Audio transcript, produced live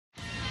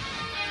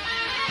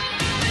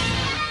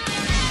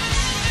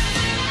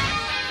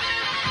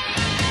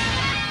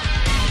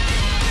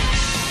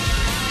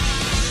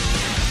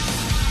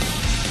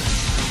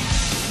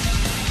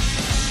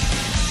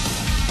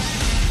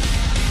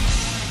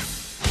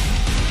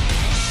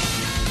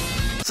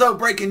So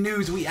breaking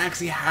news, we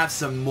actually have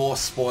some more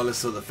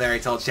spoilers for the Fairy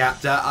Tail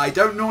chapter. I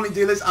don't normally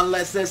do this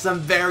unless there's some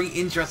very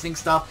interesting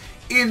stuff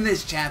in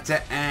this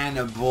chapter,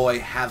 and boy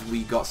have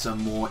we got some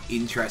more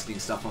interesting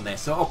stuff on there.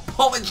 So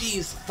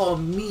apologies for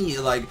me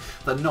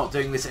for not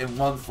doing this in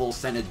one full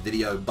centered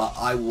video, but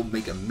I will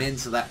make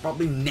amends for that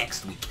probably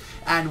next week.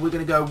 And we're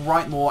going to go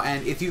right more,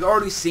 and if you've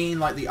already seen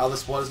the other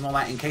spoilers and all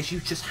that, in case you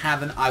just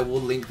haven't, I will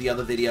link the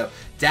other video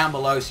down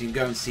below so you can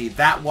go and see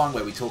that one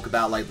where we talk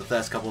about the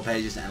first couple of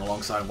pages, and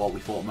alongside what we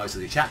thought most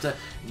of the chapter.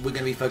 We're going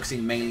to be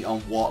focusing mainly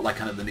on what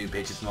kind of the new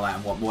pictures and all that,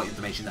 and what more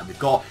information that we've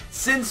got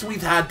since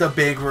we've had the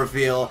big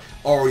reveal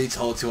already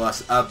told to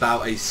us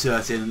about a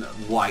certain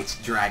white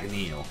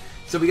Dragneel.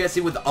 So we get to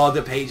see with the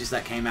other pages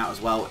that came out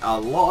as well, a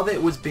lot of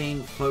it was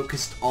being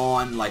focused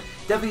on,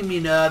 definitely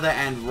Minerva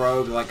and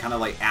Rogue, kind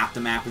of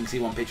aftermath. We can see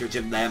one picture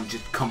of them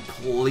just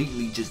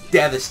completely just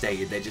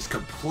devastated. They're just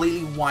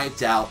completely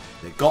wiped out.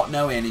 They've got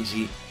no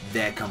energy.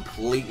 They're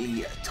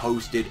completely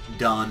toasted,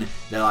 done.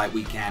 They're like,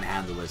 we can't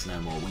handle this no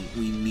more.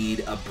 We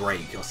need a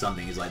break or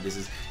something. It's this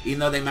is, even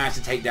though they managed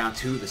to take down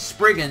 2 of the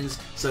Spriggans,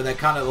 so they're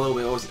kind of a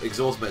little bit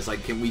exhausted, but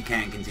it's we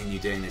can't continue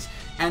doing this.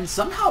 And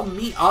somehow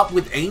meet up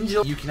with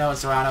Angel, Yukino, and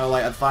Serrano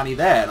are finally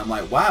there, and I'm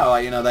like, wow,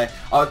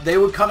 they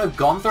were kind of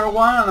gone for a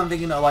while, and I'm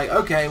thinking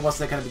okay, what's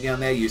their kind of beginning on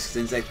their use,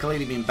 since they've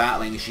clearly been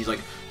battling, and she's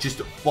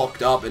just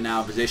fucked up in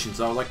our position.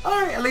 So I was like,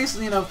 alright, at least,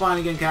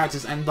 finally getting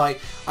characters. And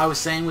I was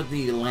saying with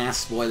the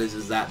last spoilers,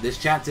 is that this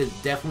chapter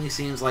definitely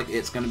seems like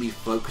it's going to be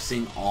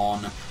focusing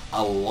on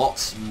a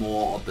lot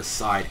more of the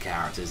side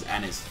characters,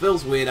 and it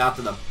feels weird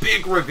after the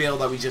big reveal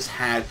that we just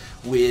had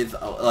with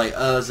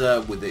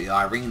Urza, with the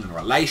Irene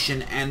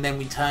relation, and then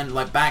we turn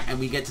back and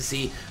we get to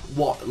see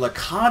what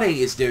Larcade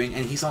is doing,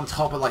 and he's on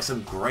top of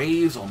some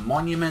graves or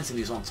monuments, and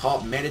he's on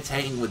top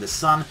meditating with the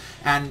sun,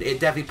 and it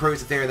definitely proves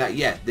the theory that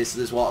yeah, this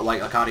is what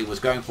Larcade was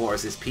going for,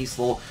 as this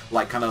peaceful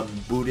kind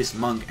of Buddhist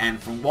monk. And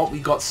from what we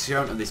got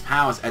shown of his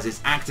powers, as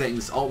it's activating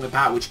this ultimate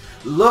power, which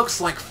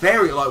looks like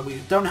fairy, we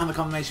don't have the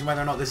confirmation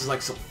whether or not this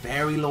is some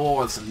fairy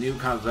lore or some new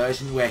kind of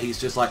version where he's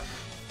just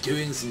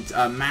doing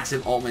some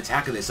massive ultimate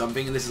attack of this. So I'm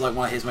thinking this is one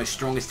of his most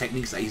strongest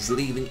techniques that he's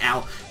leaving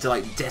out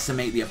to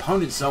decimate the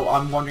opponent. So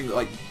I'm wondering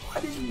what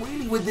is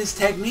really with this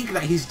technique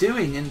that he's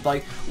doing, and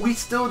we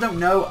still don't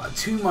know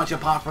too much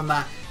apart from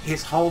that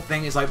his whole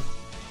thing is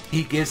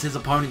he gives his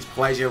opponents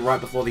pleasure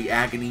right before the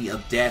agony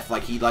of death.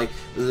 He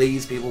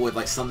leaves people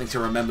with something to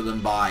remember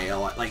them by.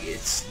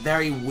 It's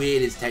very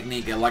weird, his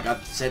technique. And like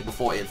I've said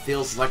before, it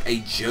feels like a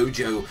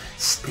JoJo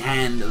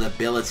stand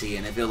ability,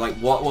 and it feels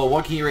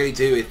what can you really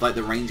do if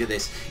the range of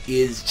this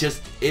is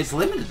just, it's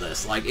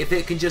limitless. If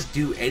it can just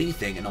do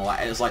anything and all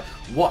that, it's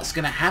what's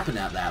gonna happen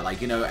at that?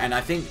 And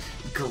I think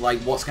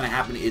what's gonna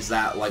happen is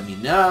that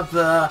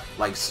Minerva,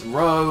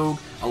 Rogue,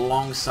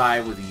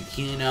 alongside with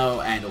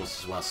Yukino and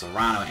also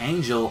Serrano,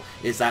 Angel,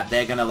 is that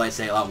they're gonna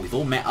say we've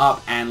all met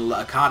up, and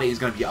Larcade is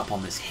gonna be up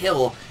on this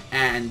hill,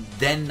 and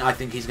then I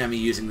think he's gonna be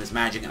using this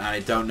magic, and I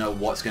don't know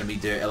what's gonna be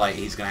doing.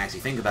 He's gonna actually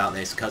think about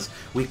this, because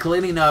we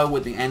clearly know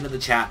with the end of the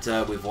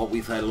chapter, with what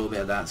we've heard a little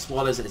bit of that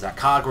spoilers, is that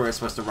Kagura is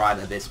supposed to ride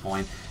at this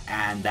point,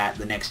 and that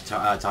the next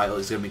title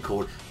is gonna be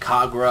called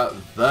Kagura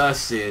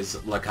versus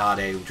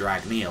Larcade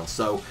Dragneel.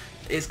 So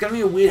it's going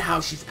to be weird how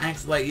she's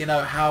acting,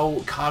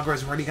 how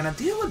Kagura's really going to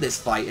deal with this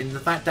fight, and the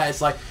fact that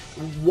it's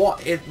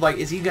what if,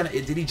 is he gonna,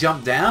 did he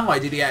jump down?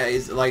 Did he,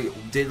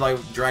 did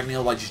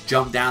Dragneel just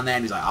jump down there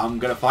and he's I'm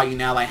gonna fight you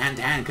now hand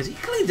to hand? Because he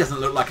clearly doesn't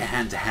look like a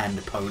hand-to-hand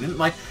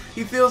opponent.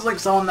 He feels like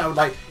someone that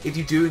would, if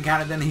you do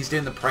encounter them, he's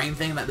doing the praying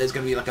thing, that there's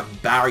gonna be a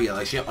barrier,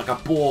 a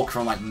Borg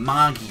from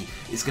Manga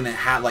is gonna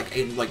have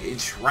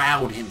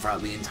enshroud him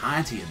throughout the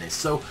entirety of this.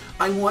 So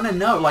I want to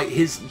know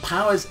his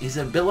powers, his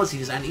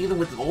abilities, and even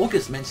with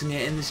August mentioning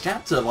it in this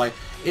chapter,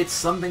 it's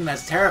something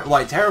that's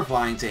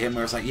terrifying to him,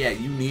 where it's yeah,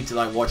 you need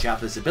to watch out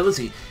for this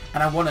ability,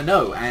 and I want to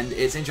know. And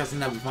it's interesting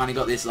that we finally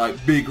got this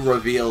big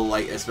reveal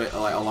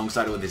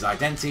alongside it with his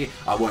identity.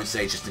 I won't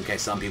say, just in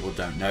case some people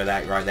don't know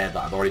that right there,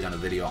 but I've already done a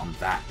video on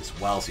that as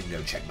well, so you can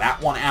go check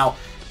that one out.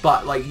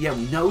 But yeah,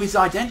 we know his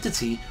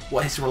identity,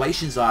 what his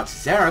relations are to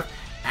Seraph,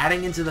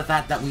 adding into the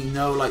fact that we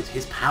know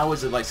his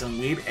powers are some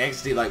weird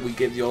ecstasy, we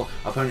give your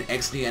opponent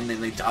ecstasy and then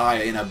they die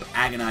in a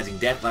agonizing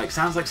death.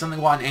 Sounds like something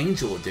what an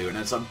angel would do. And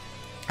it's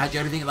how do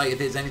you think if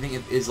there's anything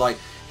is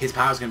his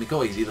power's gonna be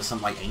cool? He's either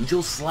some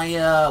angel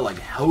slayer,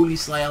 holy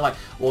slayer,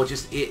 or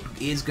just it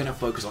is gonna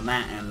focus on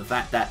that, and the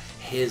fact that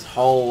his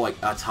whole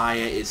attire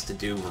is to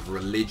do with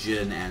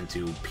religion and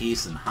to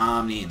peace and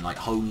harmony and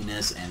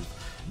holiness, and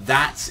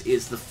that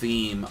is the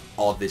theme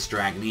of this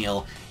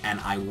Dragneel, and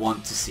I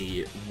want to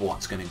see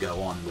what's going to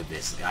go on with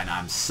this, and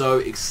I'm so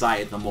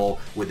excited for more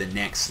with the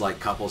next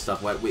couple of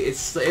stuff.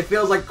 It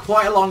feels like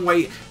quite a long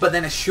wait, but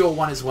then a short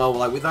one as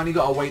well. We've only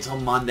got to wait till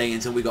Monday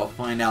until we got to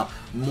find out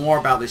more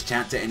about this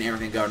chapter and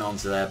everything going on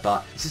to there.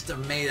 But it's just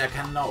amazing. I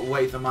cannot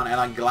wait for Monday, and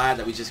I'm glad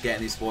that we just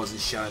getting these spoilers and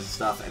shows and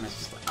stuff. And it's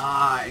just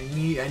I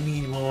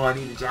need more. I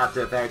need a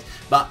chapter of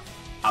but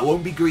I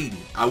won't be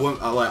greedy. I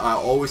won't. I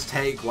always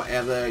take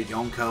whatever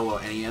Yonko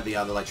or any of the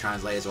other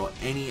translators or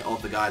any of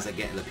the guys that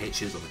get in the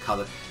pictures or the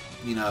cover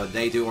you know,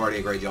 they do already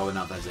a great job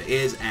enough as it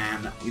is,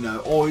 and, you know,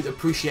 always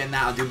appreciating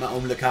that. I do my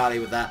own Larcade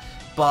with that.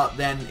 But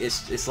then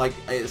it's like,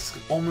 it's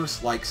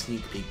almost like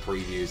sneak peek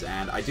previews,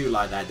 and I do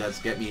like that. It does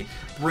get me,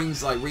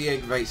 brings like,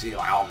 reiterates you,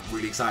 like, oh, I'm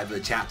really excited for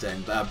the chapter,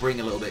 and bring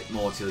a little bit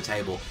more to the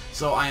table.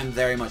 So I am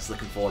very much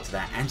looking forward to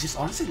that, and just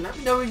honestly let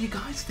me know what you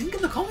guys think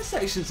in the comment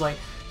sections. Like,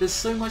 there's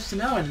so much to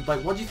know, and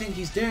like, what do you think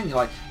he's doing?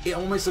 Like, it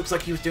almost looks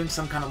like he was doing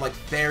some kind of like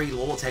fairy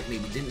lore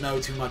technique. We didn't know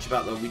too much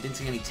about that. We didn't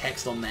see any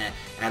text on there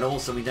at all,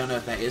 so we don't know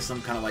if that is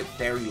some kind of like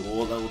fairy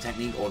lore level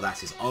technique or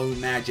that's his own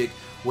magic.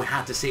 We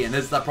have to see, and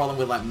this is the problem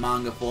with like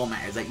manga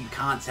format, is that you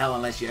can't tell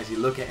unless you actually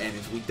look at it, and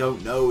if we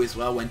don't know as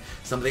well when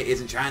something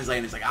isn't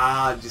translated, it's like,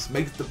 it just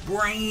makes the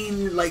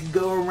brain like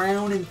go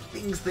around and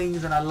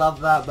things, and I love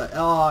that, but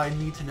I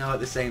need to know at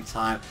the same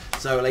time.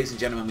 So ladies and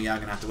gentlemen, we are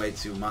going to have to wait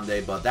till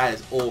Monday, but that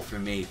is all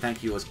from me.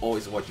 Thank you as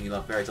always for watching. You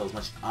love Fairy Tail as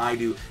much as I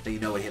do, then you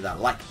know what, hit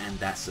that like and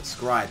that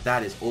subscribe.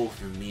 That is all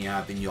from me.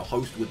 I've been your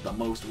host with the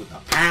most, with the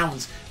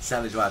pounds,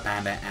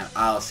 Savagezweipanda, and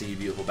I'll see you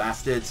beautiful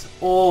bastards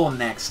all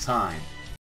next time.